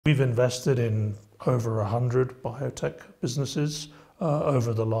We've invested in over 100 biotech businesses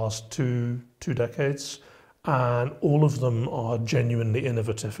over the last two decades, and all of them are genuinely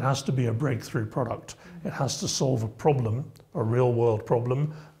innovative. It has to be a breakthrough product. It has to solve a problem, a real world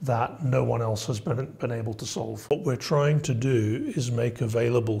problem that no one else has been able to solve. What we're trying to do is make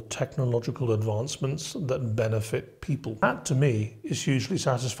available technological advancements that benefit people. That to me is hugely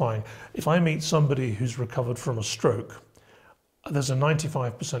satisfying. If I meet somebody who's recovered from a stroke, there's a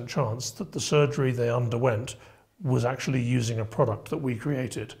 95% chance that the surgery they underwent was actually using a product that we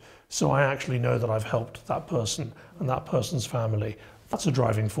created. So I actually know that I've helped that person and that person's family. That's a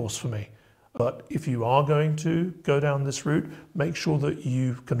driving force for me. But if you are going to go down this route, make sure that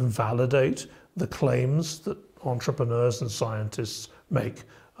you can validate the claims that entrepreneurs and scientists make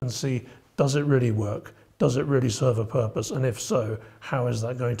and see, does it really work? Does it really serve a purpose? And if so, how is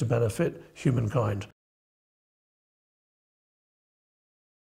that going to benefit humankind?